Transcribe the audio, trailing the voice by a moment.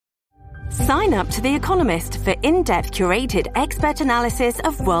Sign up to The Economist for in-depth curated expert analysis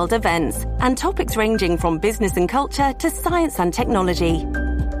of world events and topics ranging from business and culture to science and technology.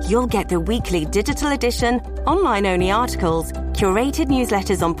 You'll get the weekly digital edition, online-only articles, curated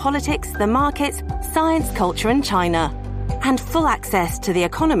newsletters on politics, the markets, science, culture and China, and full access to The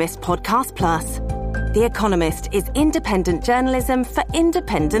Economist Podcast Plus. The Economist is independent journalism for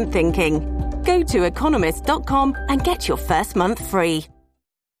independent thinking. Go to economist.com and get your first month free.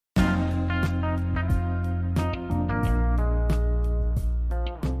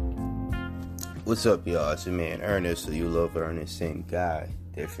 What's up, y'all? It's your man Ernest, so you love Ernest, same guy,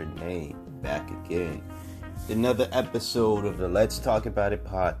 different name, back again. Another episode of the Let's Talk About It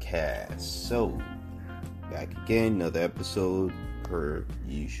podcast. So, back again, another episode per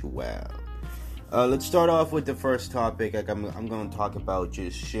usual. Let's start off with the first topic. I'm going to talk about,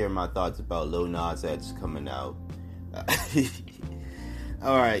 just share my thoughts about Lil Nas X coming out.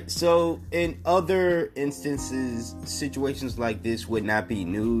 Alright, so in other instances, situations like this would not be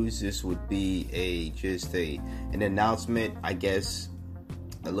news. This would be an announcement, I guess,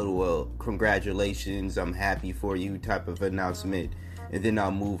 a little congratulations, I'm happy for you type of announcement, and then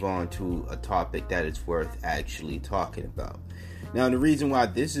I'll move on to a topic that is worth actually talking about. Now, the reason why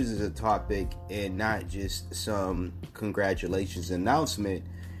this is a topic and not just some congratulations announcement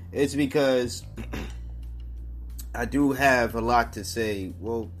is because I do have a lot to say.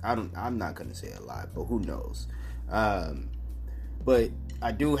 Well, I'm not going to say a lot, but who knows? But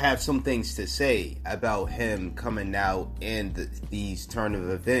I do have some things to say about him coming out and these turn of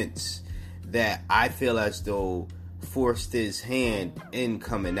events that I feel as though forced his hand in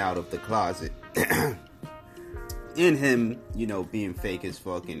coming out of the closet. In him, being fake as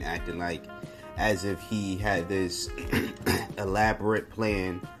fuck and acting like as if he had this elaborate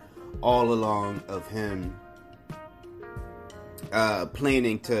plan all along of him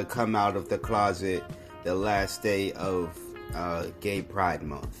planning to come out of the closet the last day of Gay Pride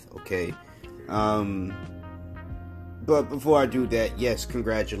Month, okay? But before I do that, yes,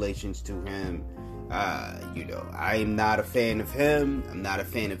 congratulations to him. I'm not a fan of him. I'm not a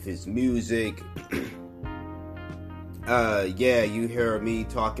fan of his music. You hear me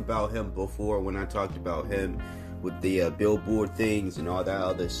talk about him before when I talked about him with the Billboard things and all that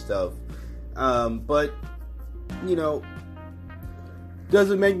other stuff. But,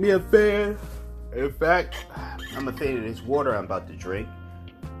 doesn't make me a fan. In fact, I'm a fan of this water I'm about to drink.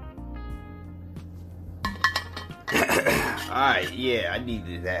 Alright, yeah, I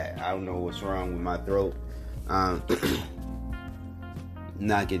needed that. I don't know what's wrong with my throat.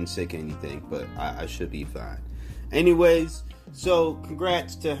 Not getting sick or anything, but I should be fine. Anyways, so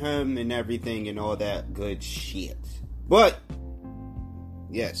congrats to him and everything and all that good shit. But,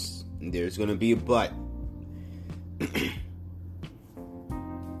 yes, there's gonna be a but.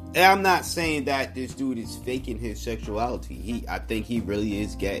 And I'm not saying that this dude is faking his sexuality. I think he really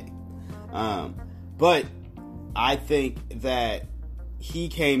is gay. But I think that he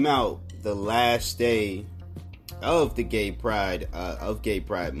came out the last day of the Gay Pride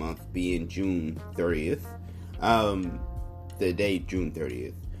Month being June 30th. The day June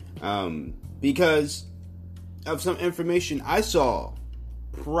 30th. Because of some information I saw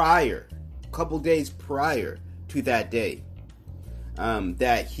couple days prior to that day.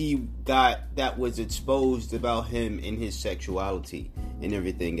 That was exposed about him and his sexuality and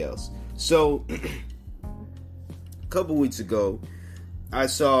everything else. So, a couple weeks ago, I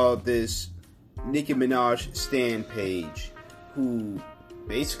saw this Nicki Minaj stan page who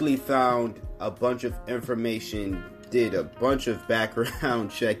basically found a bunch of information, did a bunch of background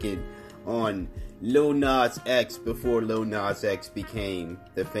checking on Lil Nas X before Lil Nas X became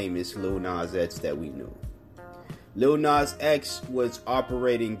the famous Lil Nas X that we know. Lil Nas X was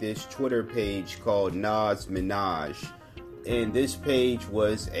operating this Twitter page called Nas Minaj, and this page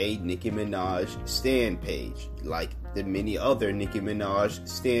was a Nicki Minaj stan page, like the many other Nicki Minaj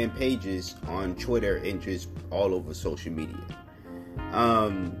stan pages on Twitter and just all over social media.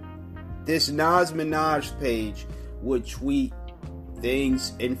 This Nas Minaj page would tweet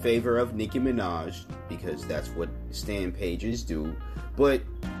things in favor of Nicki Minaj, because that's what stan pages do, but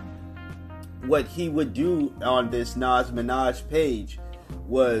what he would do on this Nas Minaj page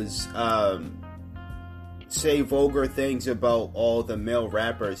was say vulgar things about all the male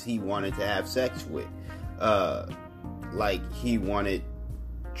rappers he wanted to have sex with. Like he wanted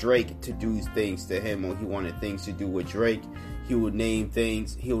Drake to do things to him, or he wanted things to do with Drake. He'll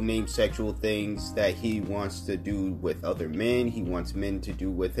name sexual things that he wants to do with other men. He wants men to do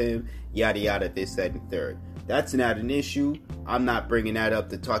with him. Yada yada, this, that, and third. That's not an issue. I'm not bringing that up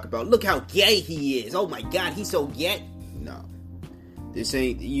to talk about, look how gay he is. Oh my God, he's so gay. No. This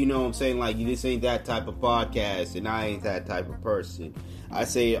ain't, you know what I'm saying? Like, this ain't that type of podcast, and I ain't that type of person. I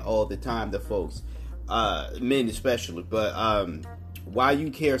say it all the time to folks, men especially. But why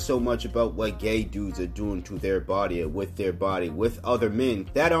you care so much about what gay dudes are doing to their body or with their body with other men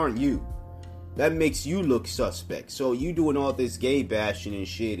that aren't you? That makes you look suspect. So you doing all this gay bashing and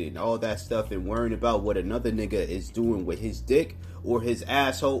shit and all that stuff and worrying about what another nigga is doing with his dick or his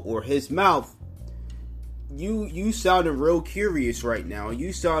asshole or his mouth. You sounded real curious right now.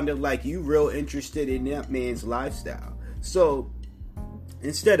 You sounded like you real interested in that man's lifestyle. So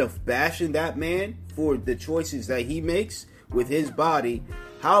instead of bashing that man for the choices that he makes with his body,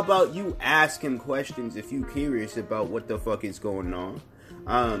 how about you ask him questions if you curious about what the fuck is going on?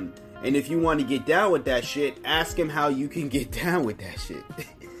 And if you want to get down with that shit, ask him how you can get down with that shit.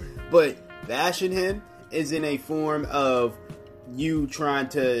 But bashing him isn't a form of you trying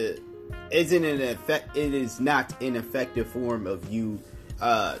to... it is not an effective form of you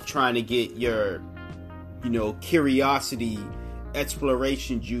trying to get your, curiosity,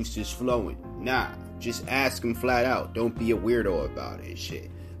 exploration juices flowing. Nah, just ask him flat out. Don't be a weirdo about it,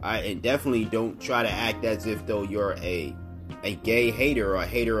 shit. And definitely don't try to act as if though you're a gay hater or a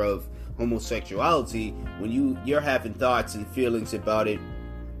hater of homosexuality when you're having thoughts and feelings about it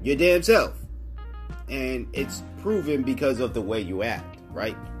your damn self. And it's proven because of the way you act,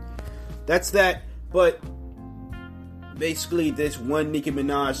 right? That's that. But basically, this one Nicki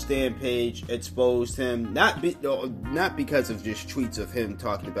Minaj stan page exposed him, not because of just tweets of him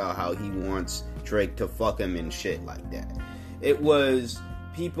talking about how he wants Drake to fuck him and shit like that. It was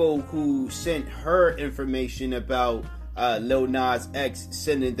people who sent her information about Lil Nas X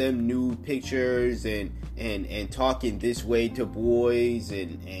sending them nude pictures and talking this way to boys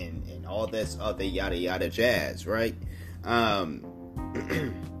and all this other yada yada jazz, right? And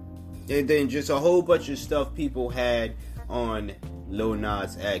then just a whole bunch of stuff people had on Lil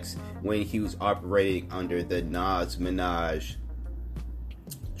Nas X when he was operating under the Nas Minaj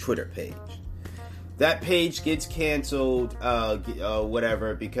Twitter page. That page gets canceled,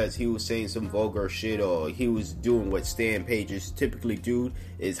 whatever, because he was saying some vulgar shit, or he was doing what stan pages typically do,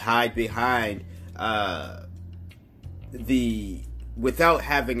 is hide behind without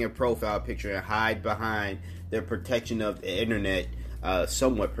having a profile picture, and hide behind the protection of the internet,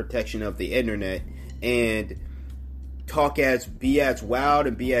 somewhat protection of the internet, and be as wild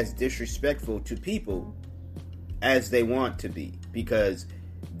and be as disrespectful to people as they want to be, because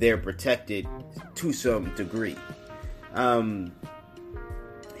they're protected to some degree.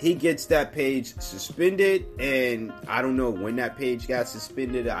 He gets that page suspended, and I don't know when that page got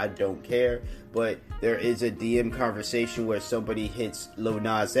suspended. I don't care, but there is a DM conversation where somebody hits Lil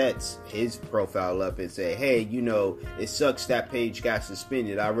Nas X, his profile up, and say, hey, it sucks that page got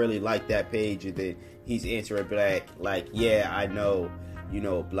suspended. I really like that page. And then he's answering back like, yeah, I know,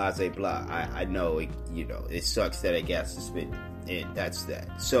 blah, blah, blah. I know, it sucks that it got suspended. And that's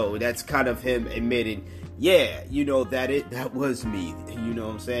that. So that's kind of him admitting, yeah, that was me. You know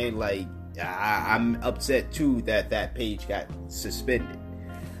what I'm saying? Like, I'm upset too that page got suspended.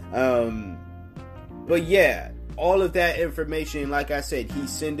 But yeah, all of that information, like I said,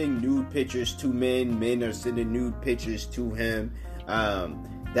 he's sending nude pictures to men. Men are sending nude pictures to him.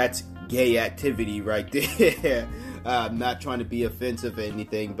 That's gay activity right there. I'm not trying to be offensive or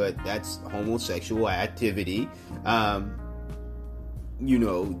anything, but that's homosexual activity.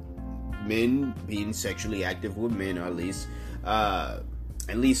 Men being sexually active with men, or at least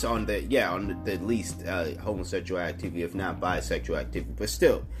on the least homosexual activity, if not bisexual activity, but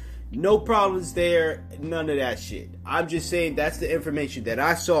still, no problems there, none of that shit. I'm just saying that's the information that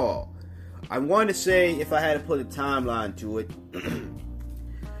I saw. I want to say, if I had to put a timeline to it,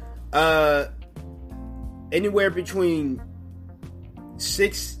 anywhere between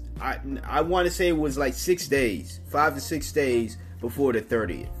I want to say it was like 6 days, 5 to 6 days before the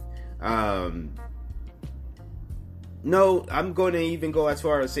 30th. No, I'm going to even go as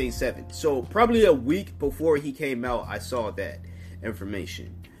far as saying 7. So probably a week before he came out, I saw that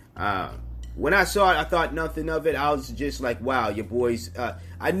information. When I saw it, I thought nothing of it. I was just like, wow, your boys,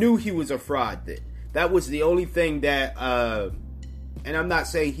 I knew he was a fraud then. That was the only thing that, and I'm not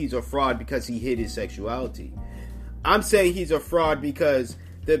saying he's a fraud because he hid his sexuality. I'm saying he's a fraud because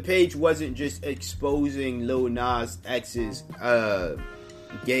the page wasn't just exposing Lil Nas X's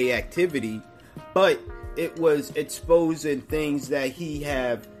gay activity, but it was exposing things that he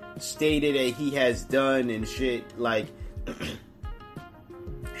have stated that he has done and shit, like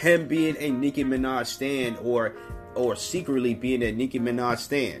him being a Nicki Minaj stan or secretly being a Nicki Minaj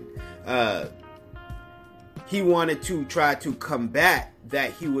stan. he wanted to try to combat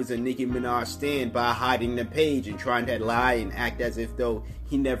that he was a Nicki Minaj stan by hiding the page and trying to lie and act as if though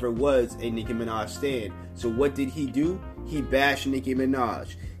he never was a Nicki Minaj stan. So what did he do? He bashed Nicki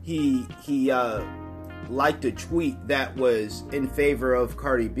Minaj. He liked a tweet that was in favor of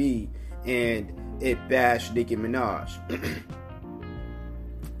Cardi B, and it bashed Nicki Minaj.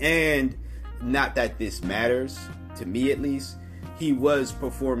 And not that this matters, to me at least, he was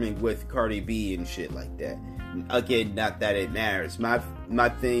performing with Cardi B and shit like that. Again, not that it matters. My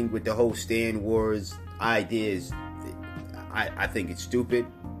thing with the whole Stan Wars idea is, I think it's stupid.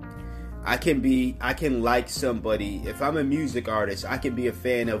 I can like somebody. If I'm a music artist, I can be a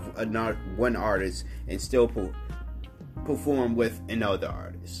fan of one artist and still perform with another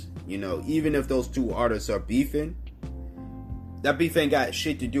artist. You know, even if those two artists are beefing, that beef ain't got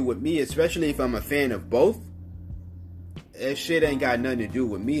shit to do with me, especially if I'm a fan of both. That shit ain't got nothing to do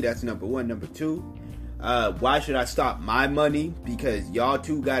with me. That's number one. Number two, why should I stop my money because y'all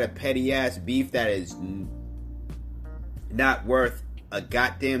two got a petty ass beef that is not worth a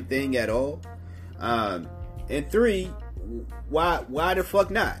goddamn thing at all? And three, why the fuck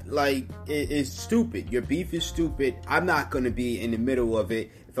not? Like, it's stupid. Your beef is stupid. I'm not gonna be in the middle of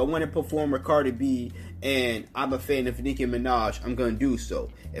it. If I want to perform with Cardi B and I'm a fan of Nicki Minaj, I'm gonna do so.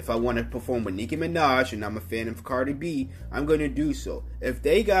 If I want to perform with Nicki Minaj and I'm a fan of Cardi B, I'm gonna do so. If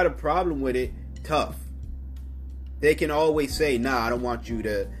they got a problem with it, tough. They can always say, nah, I don't want you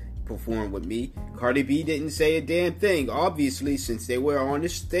to perform with me. Cardi B didn't say a damn thing, obviously, since they were on the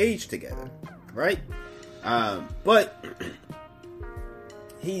stage together, right? But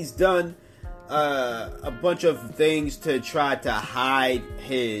he's done a bunch of things to try to hide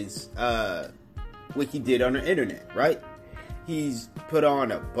his what he did on the internet, right? He's put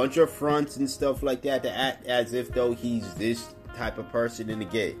on a bunch of fronts and stuff like that to act as if though he's this type of person in the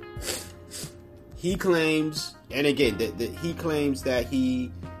game. He claims, and again, he claims that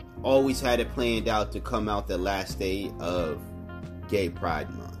he always had it planned out to come out the last day of Gay Pride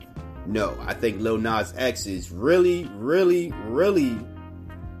Month. No, I think Lil Nas X is really,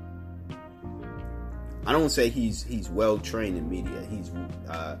 I don't say he's well trained in media. He's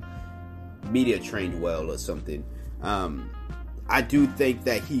media trained well or something. I do think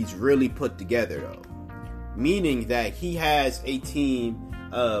that he's really put together though, meaning that he has a team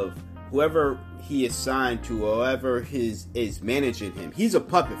of whoever he is signed to, or whoever is managing him. He's a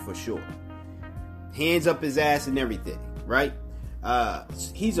puppet for sure. Hands up his ass and everything, right?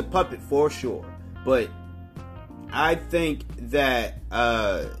 He's a puppet for sure. But I think that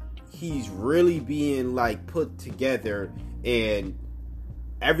he's really being like put together, and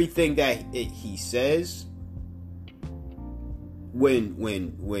everything that he says when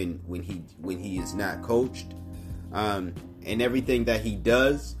he is not coached, and everything that he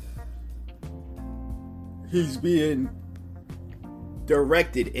does, he's being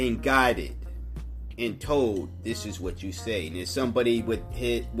directed and guided and told, this is what you say. And there's somebody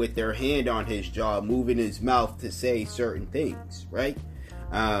with their hand on his jaw, moving his mouth to say certain things, right?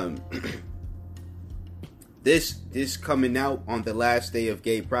 This coming out on the last day of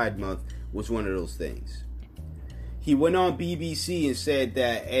Gay Pride Month was one of those things. He went on BBC and said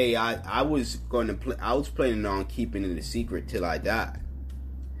that, hey, I was planning on keeping it a secret till I die.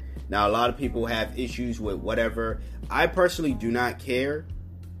 Now, a lot of people have issues with whatever. I personally do not care.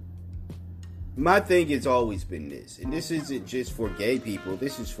 My thing has always been this, and this isn't just for gay people.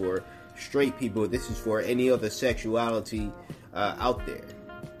 This is for straight people. This is for any other sexuality out there.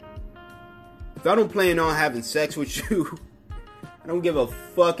 If I don't plan on having sex with you, I don't give a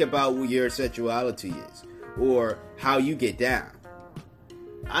fuck about what your sexuality is or how you get down.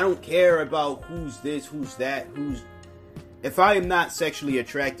 I don't care about who's this, who's that, If I am not sexually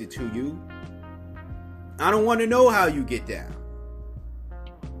attracted to you, I don't want to know how you get down.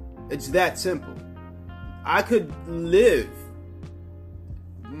 It's that simple. I could live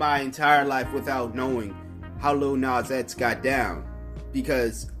my entire life without knowing how Lil Nas X got down,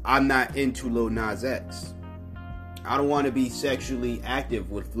 because I'm not into Lil Nas X. I don't want to be sexually active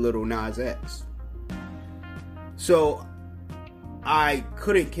with Lil Nas X. So I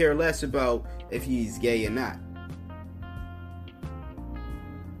couldn't care less about if he's gay or not.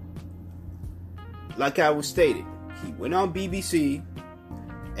 Like I was stated, he went on BBC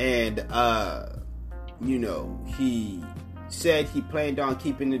and, he said he planned on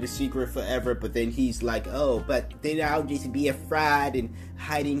keeping it a secret forever, but then he's like, oh, but then I'll just be a fraud and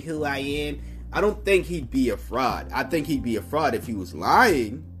hiding who I am. I don't think he'd be a fraud. I think he'd be a fraud if he was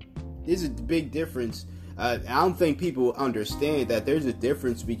lying. There's a big difference. I don't think people understand that there's a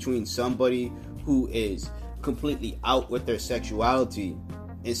difference between somebody who is completely out with their sexuality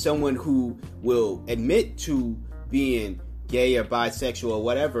and someone who will admit to being gay or bisexual or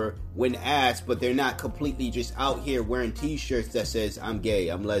whatever when asked, but they're not completely just out here wearing t-shirts that says I'm gay,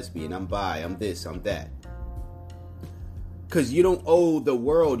 I'm lesbian, I'm bi, I'm this, I'm that. Because you don't owe the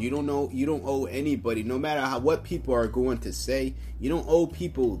world, you don't owe anybody, no matter what people are going to say, you don't owe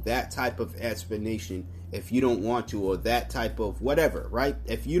people that type of explanation if you don't want to, or that type of whatever, right?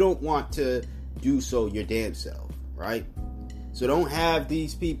 If you don't want to do so your damn self, right? So don't have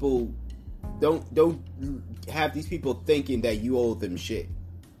these people thinking that you owe them shit,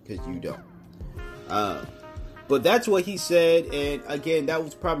 because you don't. But that's what he said, and again, that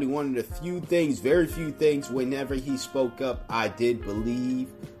was probably one of the very few things whenever he spoke up, I did believe,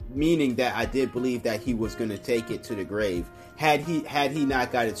 meaning that I did believe that he was going to take it to the grave, had he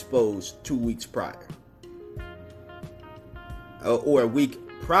not got exposed 2 weeks prior. Or a week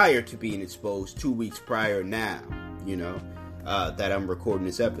prior to being exposed, 2 weeks prior now, that I'm recording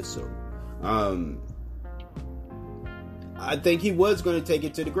this episode. I think he was going to take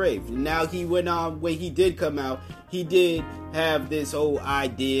it to the grave. Now he went on, when he did come out, he did have this whole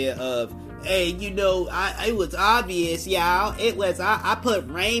idea of, hey, it was obvious, y'all. I put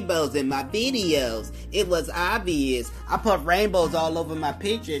rainbows in my videos. It was obvious. I put rainbows all over my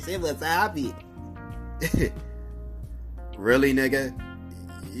pictures. It was obvious. Really, nigga?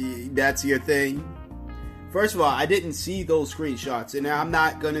 That's your thing? First of all, I didn't see those screenshots, and I'm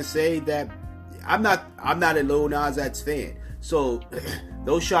not gonna say that I'm not a Lil Nas X fan. So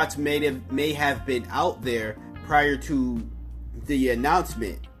those shots may have been out there prior to the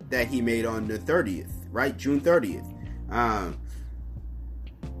announcement that he made on the 30th, right? June 30th.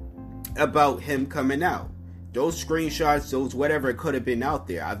 About him coming out. Those screenshots, those whatever could have been out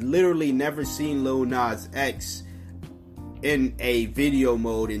there. I've literally never seen Lil Nas X in a video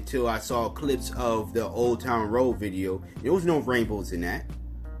mode until I saw clips of the Old Town Road video. There was no rainbows in that.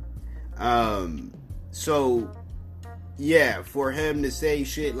 So yeah, for him to say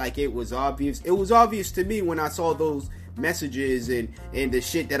shit like it was obvious to me when I saw those messages and the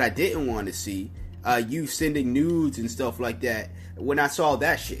shit that I didn't want to see, you sending nudes and stuff like that. When I saw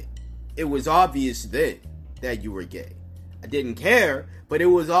that shit, it was obvious then that you were gay. I didn't care, but it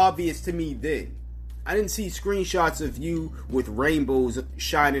was obvious to me then. I didn't see screenshots of you with rainbows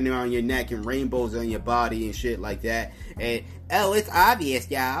shining around your neck and rainbows on your body and shit like that. And, oh, it's obvious,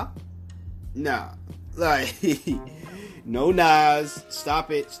 y'all. Nah. Like, no, Nas.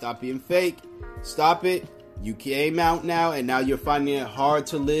 Stop it. Stop being fake. Stop it. You came out now, and now you're finding it hard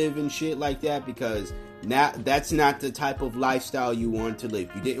to live and shit like that, because now that's not the type of lifestyle you want to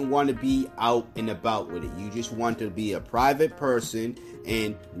live. You didn't want to be out and about with it. You just want to be a private person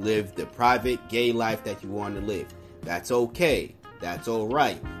and live the private gay life that you want to live. That's okay. That's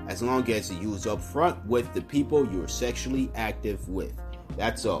alright. As long as you was upfront with the people you're sexually active with.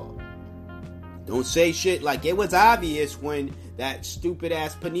 That's all. Don't say shit like it was obvious when that stupid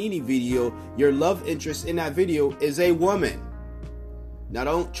ass Panini video, your love interest in that video is a woman. Now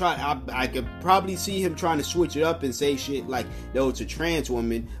don't try, I could probably see him trying to switch it up and say shit like, no, it's a trans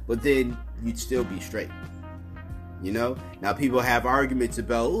woman, but then you'd still be straight. You know? Now people have arguments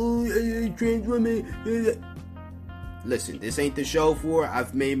about, oh, trans women. Listen, this ain't the show for it.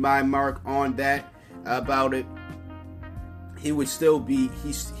 I've made my mark on that about it. He would still be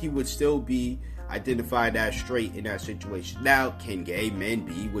identified as straight in that situation. Now, can gay men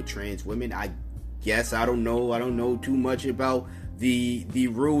be with trans women? I guess I don't know. I don't know too much about the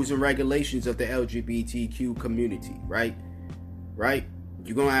rules and regulations of the LGBTQ community, right? Right?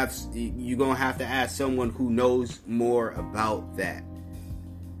 You're gonna have to ask someone who knows more about that.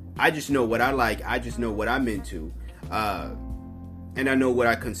 I just know what I like. I just know what I'm into, and I know what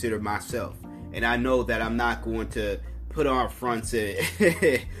I consider myself. And I know that I'm not going to put on front and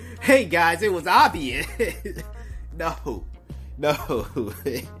hey guys, it was obvious. No.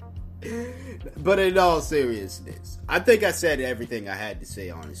 But in all seriousness, I think I said everything I had to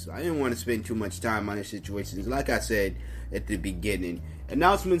say, honestly. I didn't want to spend too much time on this situation. Like I said at the beginning,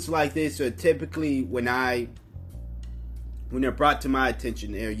 announcements like this are typically, when they're brought to my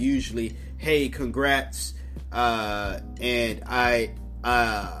attention, they're usually, hey, congrats, and I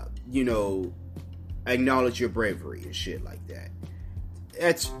acknowledge your bravery and shit like that.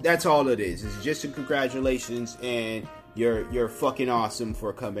 That's all it is. It's just a congratulations, and you're fucking awesome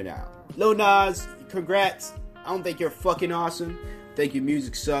for coming out. Lil Nas, congrats. I don't think you're fucking awesome. I think your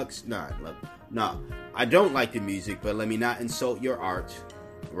music sucks. Nah, I don't like the music, but let me not insult your art,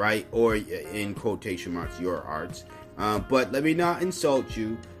 right? Or in quotation marks, your art. But let me not insult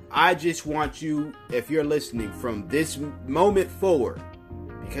you. I just want you, if you're listening from this moment forward,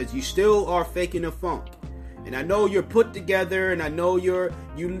 because you still are faking a funk, And I know you're put together, and I know you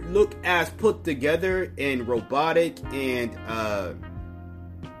look as put together and robotic and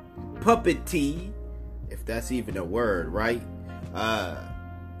puppety, if that's even a word, right?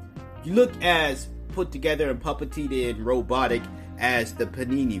 You look as put together and puppety and robotic as the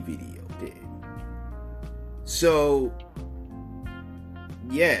Panini video did. So,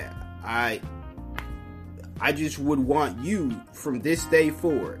 yeah, I just would want you from this day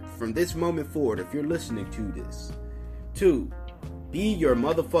forward, from this moment forward, if you're listening to this, to be your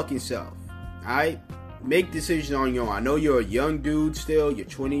motherfucking self. Alright? Make decisions on your own. I know you're a young dude still. You're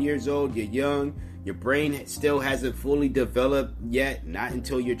 20 years old. You're young. Your brain still hasn't fully developed yet. Not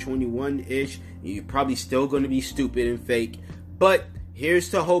until you're 21-ish. You're probably still going to be stupid and fake. But here's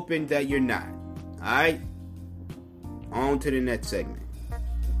to hoping that you're not. Alright? On to the next segment.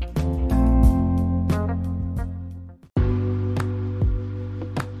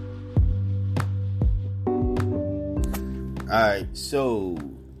 Alright, so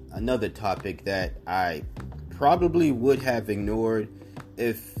another topic that I probably would have ignored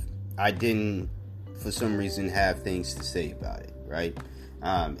if I didn't, for some reason, have things to say about it, right?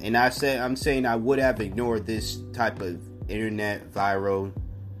 And I'm saying I would have ignored this type of internet viral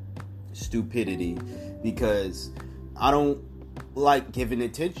stupidity because I don't like giving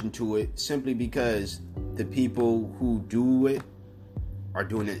attention to it simply because the people who do it are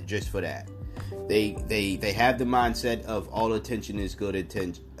doing it just for that. They have the mindset of all attention is good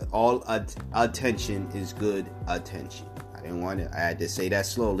attention. All attention is good attention. I had to say that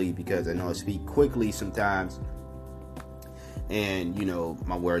slowly because I know I speak quickly sometimes, and you know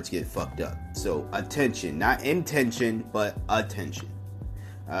my words get fucked up. So attention, not intention, but attention.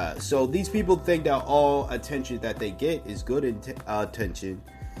 So these people think that all attention that they get is good attention,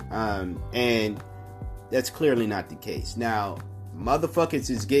 and that's clearly not the case. Now, motherfuckers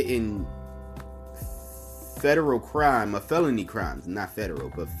is getting felony crimes,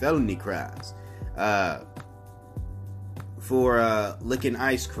 for licking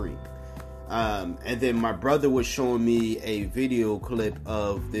ice cream. And then my brother was showing me a video clip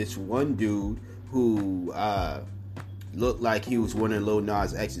of this one dude who looked like he was one of Lil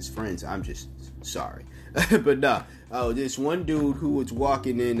Nas X's friends. I'm just sorry. But no. This one dude who was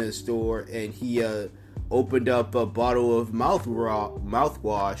walking in a store and he opened up a bottle of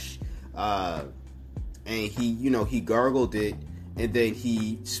mouthwash, and he gargled it, and then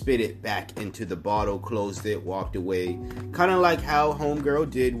he spit it back into the bottle, closed it, walked away. Kind of like how homegirl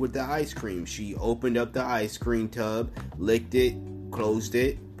did with the ice cream. She opened up the ice cream tub, licked it, closed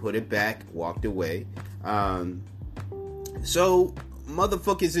it, put it back, walked away. So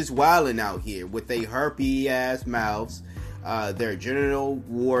motherfuckers is wilding out here with they herpy ass mouths, their genital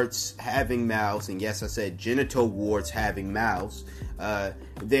warts having mouths, and yes, I said genital warts having mouths,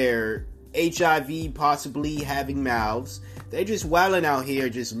 their HIV possibly having mouths. They're just wilding out here,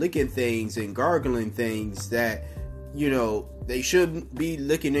 just licking things and gargling things that, they shouldn't be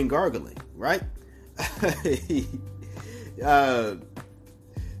licking and gargling, right?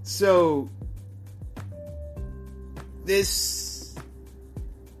 So this,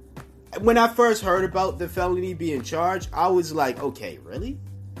 when I first heard about the felony being charged, I was like, okay, really?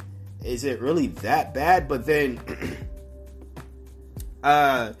 Is it really that bad? But then,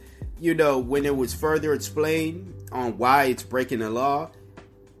 when it was further explained on why it's breaking the law,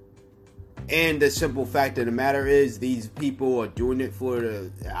 and the simple fact of the matter is these people are doing it for the,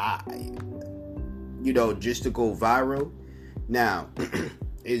 just to go viral. Now,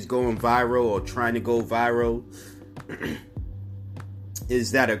 is going viral or trying to go viral,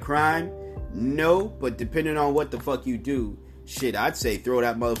 is that a crime? No, but depending on what the fuck you do, shit, I'd say throw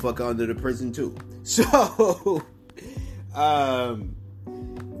that motherfucker under the prison too. So,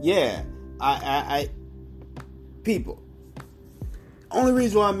 yeah, I people. Only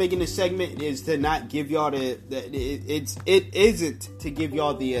reason why I'm making this segment is to not give y'all it isn't to give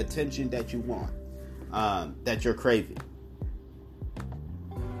y'all the attention that you want, that you're craving.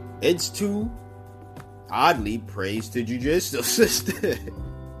 It's to oddly praise the judicial system.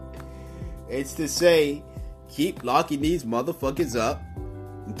 It's to say, keep locking these motherfuckers up,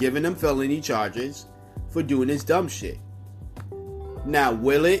 giving them felony charges for doing this dumb shit. Now,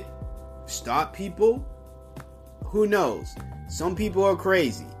 will it stop people? Who knows? Some people are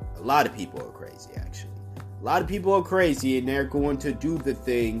crazy. A lot of people are crazy, actually. A lot of people are crazy, and they're going to do the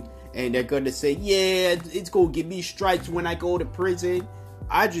thing, and they're going to say, yeah, it's going to give me stripes when I go to prison.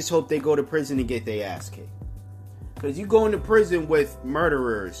 I just hope they go to prison and get their ass kicked. Because you go into prison with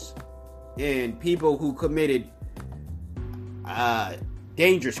murderers and people who committed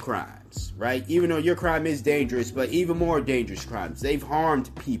dangerous crimes, right? Even though your crime is dangerous, but even more dangerous crimes. They've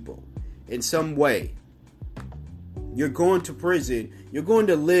harmed people in some way. You're going to prison. You're going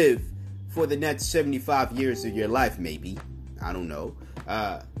to live for the next 75 years of your life, maybe. I don't know.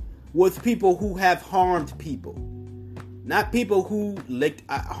 With people who have harmed people. Not people who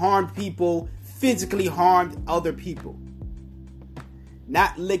harmed people, physically harmed other people.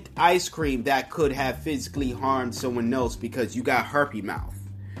 Not licked ice cream that could have physically harmed someone else because you got herpes mouth.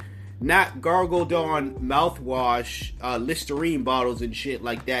 Not gargled on mouthwash, Listerine bottles and shit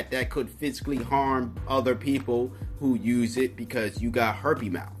like that could physically harm other people who use it because you got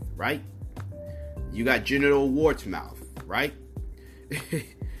herpes mouth, right? You got genital warts mouth, right?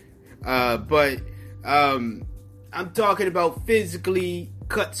 But I'm talking about physically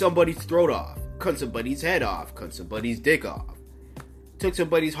cut somebody's throat off, cut somebody's head off, cut somebody's dick off, took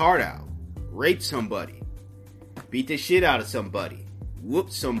somebody's heart out, raped somebody, beat the shit out of somebody,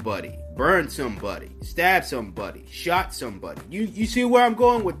 whooped somebody, burned somebody, stabbed somebody, shot somebody. You see where I'm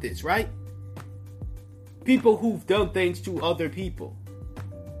going with this, right? People who've done things to other people.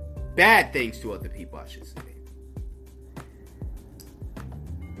 Bad things to other people, I should say.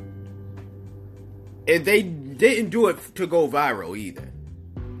 And they didn't do it to go viral either.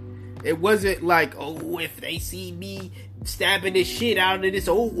 It wasn't like, oh, if they see me stabbing the shit out of this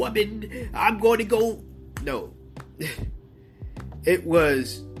old woman, I'm going to go. No. It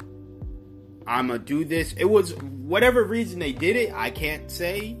was, I'm going to do this. It was whatever reason they did it. I can't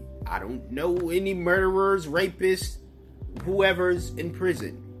say. I don't know any murderers, rapists, whoever's in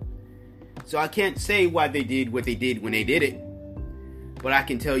prison. So I can't say why they did what they did when they did it. But I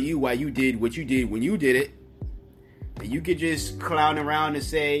can tell you why you did what you did when you did it. You could just clown around and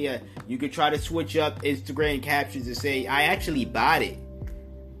say, you could try to switch up Instagram captions and say, I actually bought it.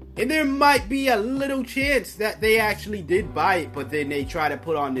 And there might be a little chance that they actually did buy it, but then they try to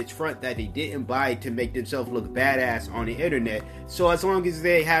put on this front that they didn't buy it to make themselves look badass on the internet. So as long as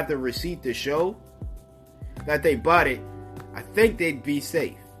they have the receipt to show that they bought it, I think they'd be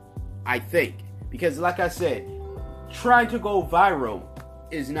safe. I think. Because like I said, trying to go viral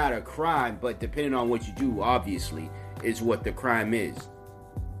is not a crime, but depending on what you do, obviously, is what the crime is.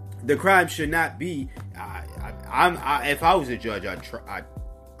 The crime should not be, if I was a judge,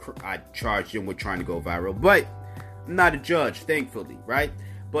 I'd charge them with trying to go viral. But I'm not a judge, thankfully, right?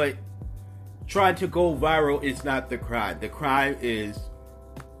 But trying to go viral is not the crime. The crime is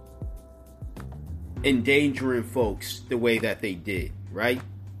endangering folks the way that they did, right?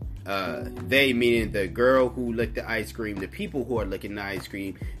 They, meaning the girl who licked the ice cream, the people who are licking the ice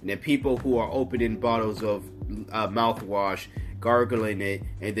cream, and the people who are opening bottles of mouthwash, gargling it,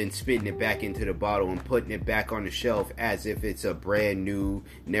 and then spitting it back into the bottle and putting it back on the shelf as if it's a brand new,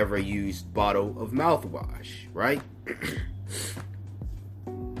 never used bottle of mouthwash, right?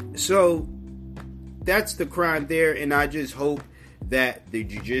 So that's the crime there, and I just hope that the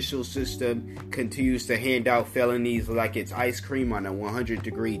judicial system continues to hand out felonies like it's ice cream on a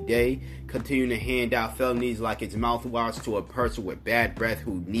 100-degree day, continue to hand out felonies like it's mouthwash to a person with bad breath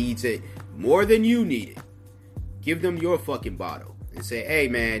who needs it more than you need it. Give them your fucking bottle and say, hey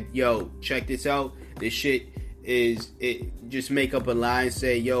man, yo, check this out. This shit is, it. Just make up a lie and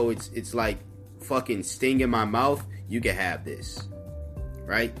say, yo, it's like fucking sting in my mouth. You can have this,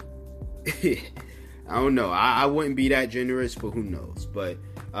 right? I don't know. I wouldn't be that generous, but who knows? But,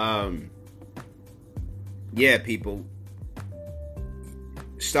 yeah, people,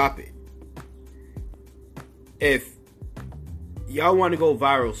 stop it. If y'all want to go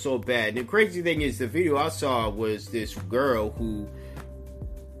viral so bad, the crazy thing is the video I saw was this girl who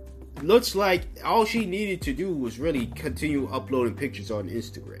looks like all she needed to do was really continue uploading pictures on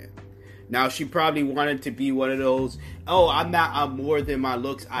Instagram. Now, she probably wanted to be one of those, oh, I'm more than my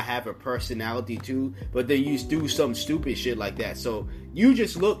looks, I have a personality too, but then you do some stupid shit like that. So, you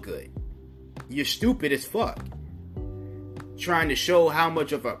just look good. You're stupid as fuck. Trying to show how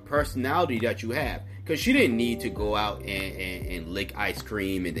much of a personality that you have. Because she didn't need to go out and lick ice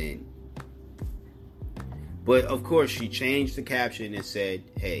cream and then... But, of course, she changed the caption and said,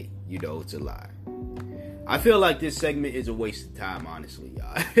 hey, you know, it's a lie. I feel like this segment is a waste of time, honestly,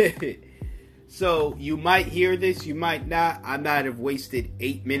 y'all. So, you might hear this, you might not. I might have wasted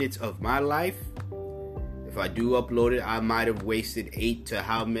 8 minutes of my life. If I do upload it, I might have wasted 8 to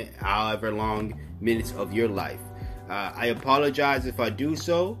however long minutes of your life. I apologize if I do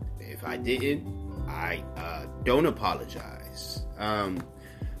so. If I didn't, I don't apologize.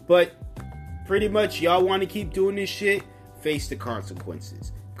 But pretty much, y'all want to keep doing this shit, face the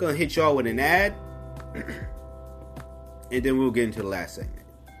consequences. I'm going to hit y'all with an ad. And then we'll get into the last segment.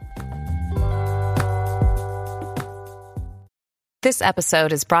 This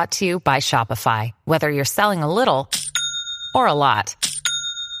episode is brought to you by Shopify. Whether you're selling a little or a lot,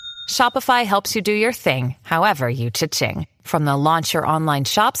 Shopify helps you do your thing, however you cha-ching. From the launch your online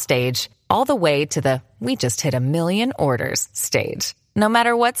shop stage, all the way to the we just hit 1 million orders stage. No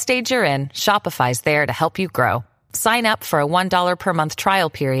matter what stage you're in, Shopify's there to help you grow. Sign up for a $1 per month trial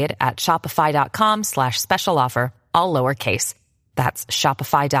period at shopify.com/special offer, all lowercase. That's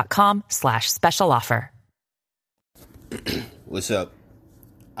shopify.com/special offer. What's up?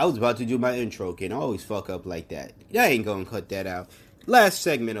 I was about to do my intro again. I always fuck up like that. I ain't gonna cut that out. Last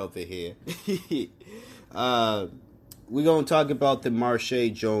segment over here. We're gonna talk about the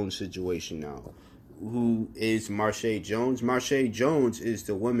Marshae Jones situation now. Who is Marshae Jones? Marshae Jones is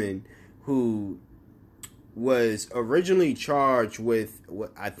the woman who was originally charged with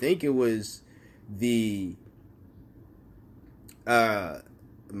what I think it was the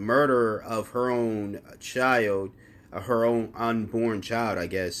murder of her own child, her own unborn child, I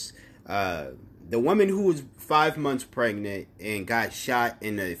guess. The woman who was 5 months pregnant and got shot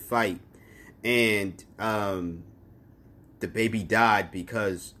in a fight, and the baby died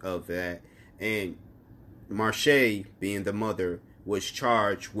because of that. And Marshae, being the mother, was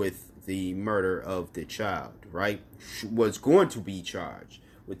charged with the murder of the child, right? Was going to be charged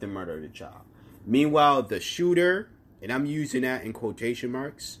with the murder of the child. Meanwhile, the shooter, and I'm using that in quotation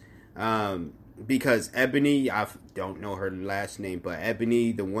marks, because Ebony, I don't know her last name, but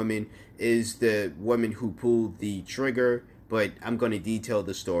Ebony, the woman, is the woman who pulled the trigger, but I'm going to detail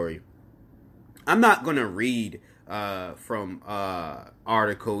the story. I'm not going to read from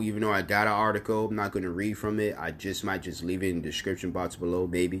article, even though I got an article. I'm not going to read from it. I might just leave it in the description box below,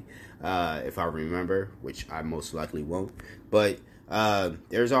 maybe, if I remember, which I most likely won't. But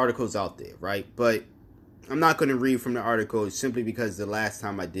there's articles out there, right? But I'm not going to read from the article simply because the last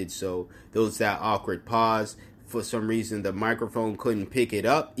time I did so, there was that awkward pause. For some reason, the microphone couldn't pick it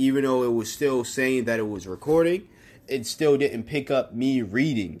up, even though it was still saying that it was recording. It still didn't pick up me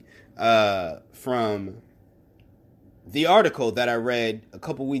reading from the article that I read a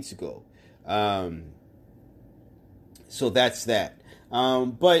couple weeks ago. So that's that.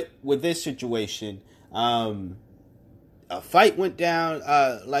 But with this situation, a fight went down.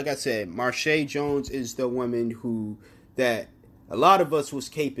 Like I said, Marshae Jones is the woman who that a lot of us was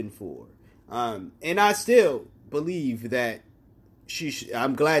caping for. And I still believe that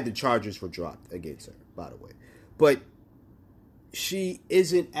I'm glad the charges were dropped against her, by the way. But she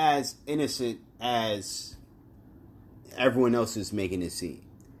isn't as innocent as everyone else is making it seem.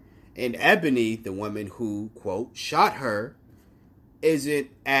 And Ebony, the woman who, quote, shot her, isn't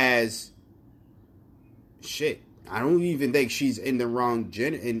as shit. I don't even think she's in the wrong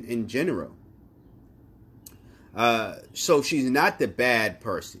in general. So she's not the bad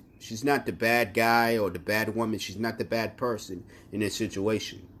person. She's not the bad guy or the bad woman. She's not the bad person in this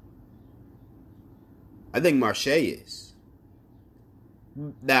situation. I think Marshae is.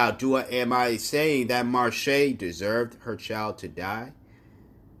 Now, am I saying that Marshae deserved her child to die?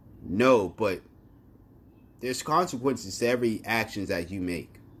 No, but there's consequences to every action that you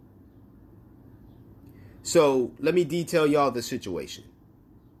make. So, let me detail y'all the situation.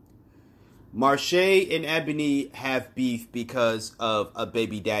 Marshae and Ebony have beef because of a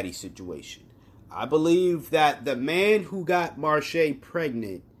baby daddy situation. I believe that the man who got Marshae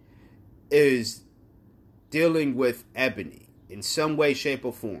pregnant is dealing with Ebony in some way, shape,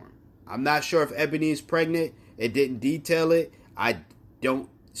 or form. I'm not sure if Ebony is pregnant. It didn't detail it.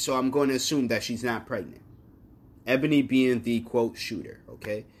 So I'm going to assume that she's not pregnant. Ebony being the, quote, shooter,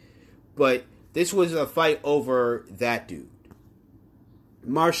 okay? But this was a fight over that dude.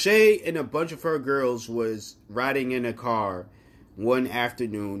 Marshae and a bunch of her girls was riding in a car one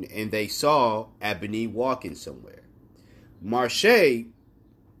afternoon, and they saw Ebony walking somewhere. Marshae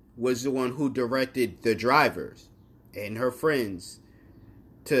was the one who directed the drivers and her friends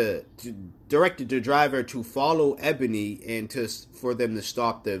directed the driver to follow Ebony and for them to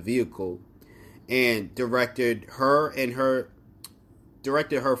stop the vehicle, and directed her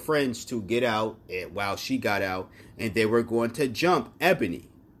friends to get out while she got out, and they were going to jump Ebony,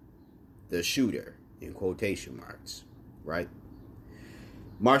 the shooter, in quotation marks, right?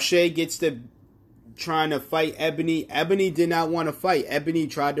 Marshae gets to trying to fight Ebony. Ebony did not want to fight. Ebony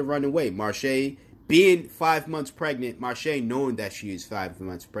tried to run away. Marshae, being 5 months pregnant, Marshae knowing that she is 5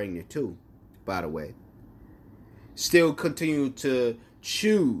 months pregnant too, by the way, still continued to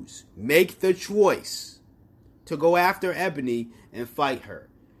make the choice to go after Ebony and fight her.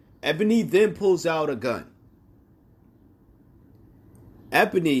 Ebony then pulls out a gun.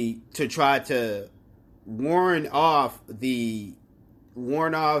 Ebony, to try to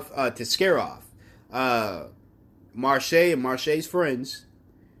scare off Marshae and Marshae's friends,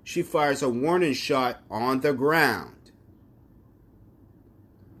 she fires a warning shot on the ground.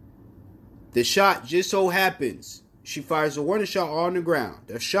 The shot just so happens, she fires a warning shot on the ground.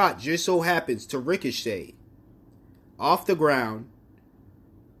 The shot just so happens to ricochet off the ground.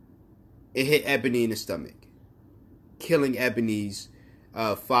 It hit Ebony in the stomach, killing Ebony's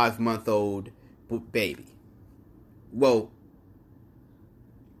 5-month-old baby. Well,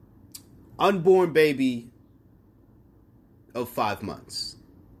 unborn baby of 5 months.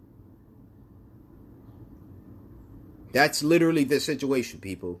 That's literally the situation,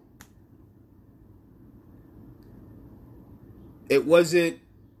 people. It wasn't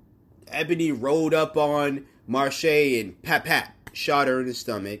Ebony rolled up on Marche and pat shot her in the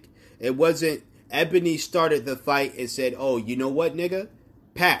stomach. It wasn't Ebony started the fight and said, "Oh, you know what, nigga?"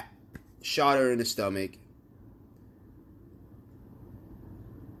 Pat shot her in the stomach.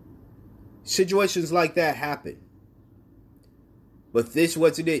 Situations like that happen. But this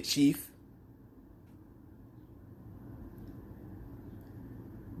wasn't it, Chief.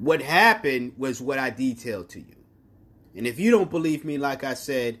 What happened was what I detailed to you. And if you don't believe me, like I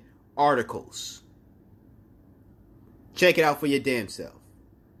said, articles. Check it out for your damn self.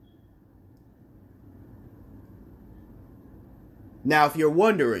 Now, if you're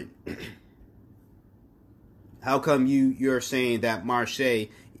wondering, how come you're saying that Marche,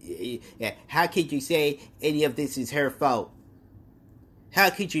 how could you say any of this is her fault? How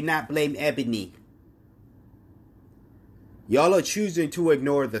could you not blame Ebony? Y'all are choosing to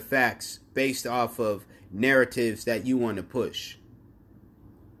ignore the facts based off of narratives that you want to push.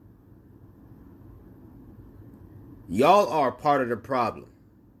 Y'all are part of the problem.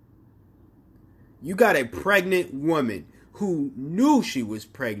 You got a pregnant woman who knew she was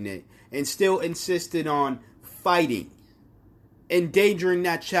pregnant and still insisted on fighting, endangering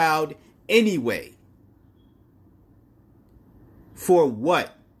that child anyway. For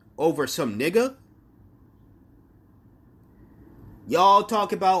what? Over some nigga? Y'all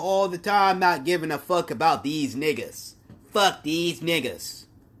talk about all the time not giving a fuck about these niggas. Fuck these niggas.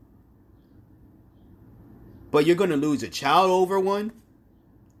 But you're gonna lose a child over one?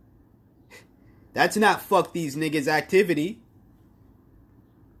 That's not fuck these niggas activity.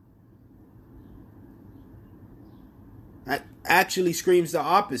 That actually screams the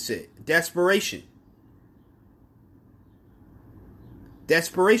opposite. Desperation.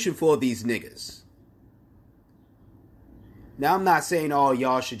 Desperation for these niggas. Now, I'm not saying all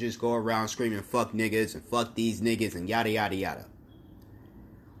y'all should just go around screaming fuck niggas and fuck these niggas and yada yada yada.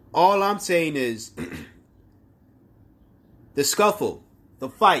 All I'm saying is the scuffle, the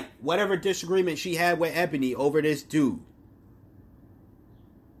fight, whatever disagreement she had with Ebony over this dude.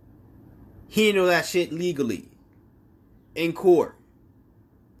 Handle that shit legally. In court.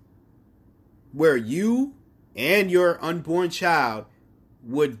 Where you and your unborn child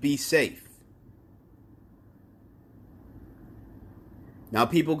would be safe. Now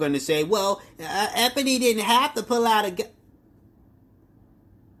people are going to say, well, Ebony didn't have to pull out a gun.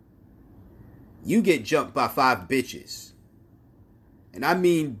 You get jumped by 5 bitches. And I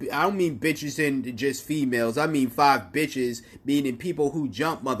don't mean bitches in just females. I mean 5 bitches, meaning people who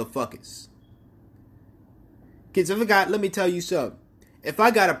jump motherfuckers. Kids, let me tell you something. If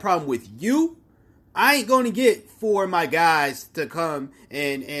I got a problem with you, I ain't going to get 4 of my guys to come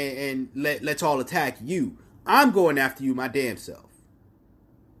and let's all attack you. I'm going after you my damn self.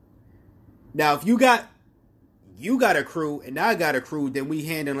 Now, if you got a crew and I got a crew, then we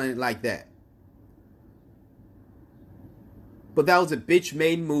handling it like that. But that was a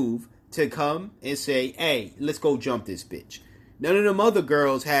bitch-made move to come and say, hey, let's go jump this bitch. None of them other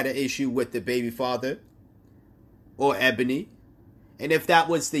girls had an issue with the baby father or Ebony. And if that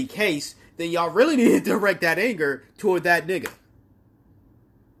was the case, then y'all really need to direct that anger toward that nigga.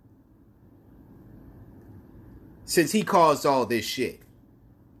 Since he caused all this shit.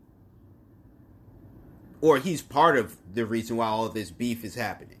 Or he's part of the reason why all this beef is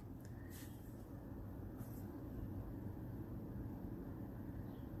happening.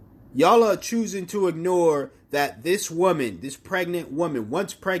 Y'all are choosing to ignore that this woman, this pregnant woman,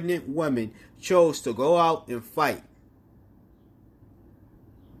 once pregnant woman, chose to go out and fight.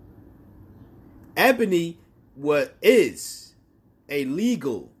 Ebony is a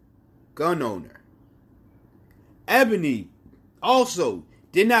legal gun owner. Ebony also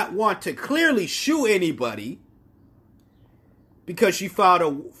did not want to clearly shoot anybody because she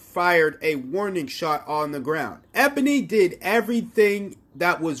fired a warning shot on the ground. Ebony did everything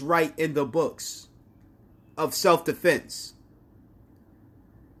that was right in the books of self-defense.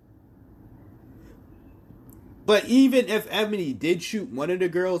 But even if Ebony did shoot one of the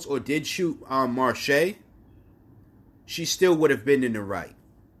girls or did shoot Marche, she still would have been in the right.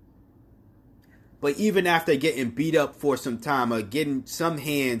 But even after getting beat up for some time or getting some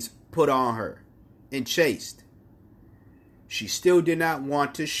hands put on her and chased. She still did not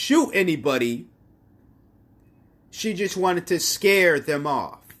want to shoot anybody. She just wanted to scare them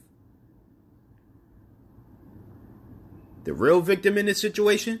off. The real victim in this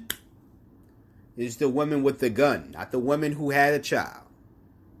situation is the woman with the gun, not the woman who had a child.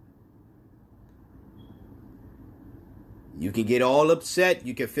 You can get all upset.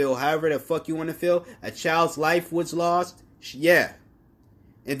 You can feel however the fuck you want to feel. A child's life was lost. Yeah.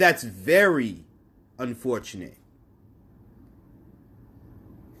 And that's very unfortunate.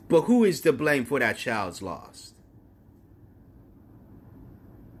 But who is to blame for that child's loss?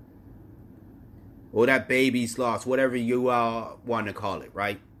 Or that baby's loss, whatever you want to call it,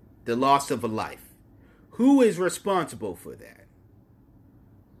 right? The loss of a life. Who is responsible for that?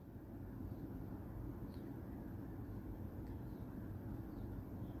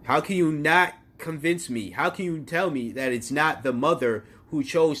 How can you not convince me? How can you tell me that it's not the mother who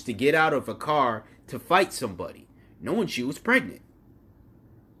chose to get out of a car to fight somebody, knowing she was pregnant?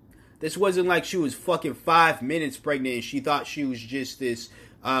 This wasn't like she was fucking 5 minutes pregnant and she thought she was just this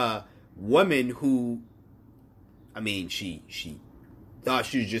woman who, she thought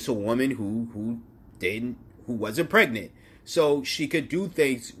she was just a woman who wasn't pregnant, so she could do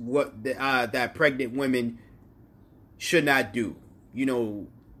things that pregnant women should not do. You know,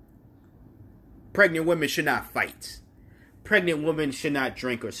 pregnant women should not fight. Pregnant women should not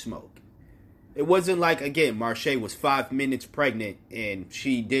drink or smoke. It wasn't like, again, Marche was 5 minutes pregnant and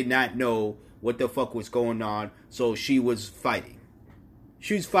she did not know what the fuck was going on, so she was fighting.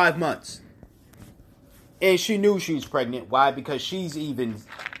 She was 5 months. And she knew she was pregnant. Why? Because she's even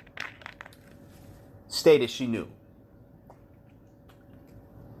stated she knew.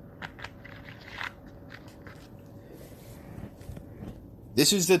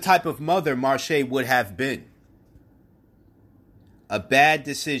 This is the type of mother Marche would have been. A bad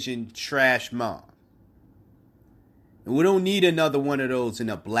decision, trash mom. And we don't need another one of those in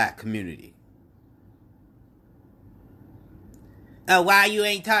a black community. Why you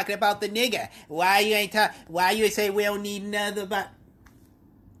ain't talking about the nigga? Why you say we don't need another about...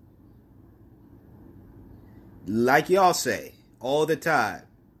 Like y'all say all the time.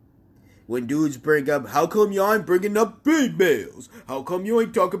 When dudes bring up, how come y'all ain't bringing up females? How come you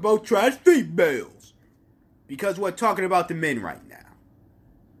ain't talking about trash females? Because we're talking about the men right now.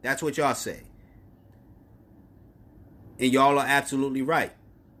 That's what y'all say. And y'all are absolutely right.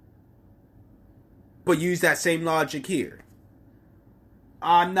 But use that same logic here.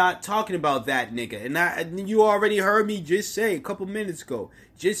 I'm not talking about that nigga. And you already heard me just say a couple minutes ago.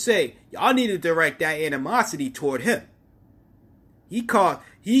 Just say, y'all need to direct that animosity toward him. He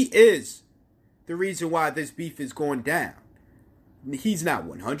is the reason why this beef is going down. He's not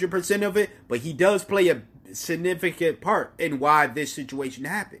 100% of it, but he does play a significant part in why this situation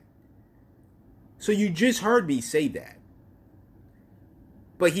happened. So you just heard me say that.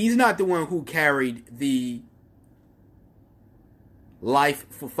 But he's not the one who carried the life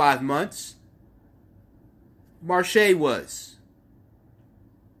for 5 months. Marche was.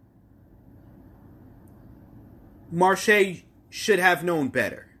 Marche should have known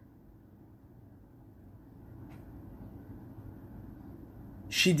better.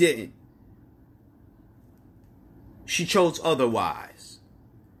 She didn't. She chose otherwise.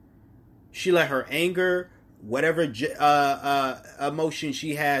 She let her anger, whatever emotion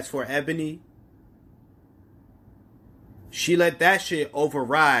she has for Ebony, she let that shit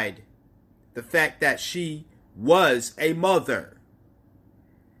override the fact that she was a mother.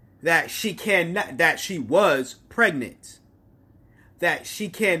 That she was pregnant. That she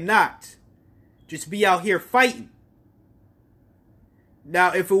cannot just be out here fighting.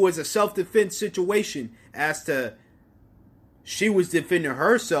 Now, if it was a self-defense situation as to she was defending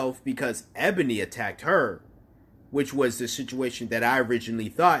herself because Ebony attacked her, which was the situation that I originally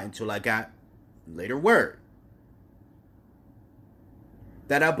thought until I got later word.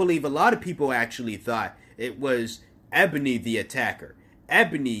 That I believe a lot of people actually thought it was Ebony the attacker.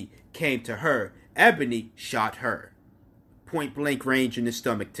 Ebony came to her. Ebony shot her. Point blank range in the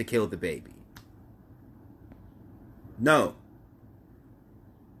stomach to kill the baby. No.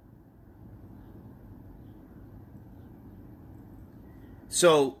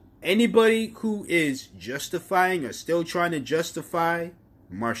 So, anybody who is justifying or still trying to justify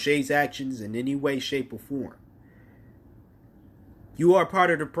Marche's actions in any way, shape, or form, you are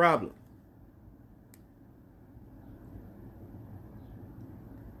part of the problem.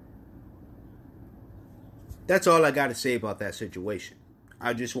 That's all I got to say about that situation.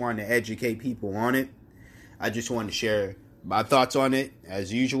 I just wanted to educate people on it. I just wanted to share my thoughts on it,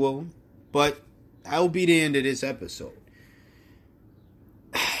 as usual. But that will be the end of this episode.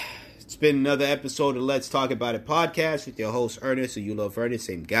 It's been another episode of Let's Talk About It podcast with your host, Ernest, or you love Ernest,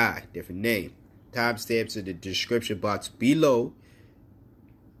 same guy, different name. Timestamps in the description box below.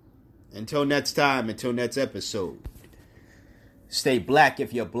 Until next time, until next episode. Stay black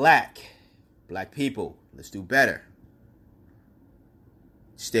if you're black. Black people, let's do better.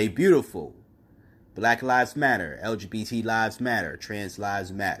 Stay beautiful. Black lives matter. LGBT lives matter. Trans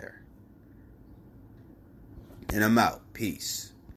lives matter. And I'm out. Peace.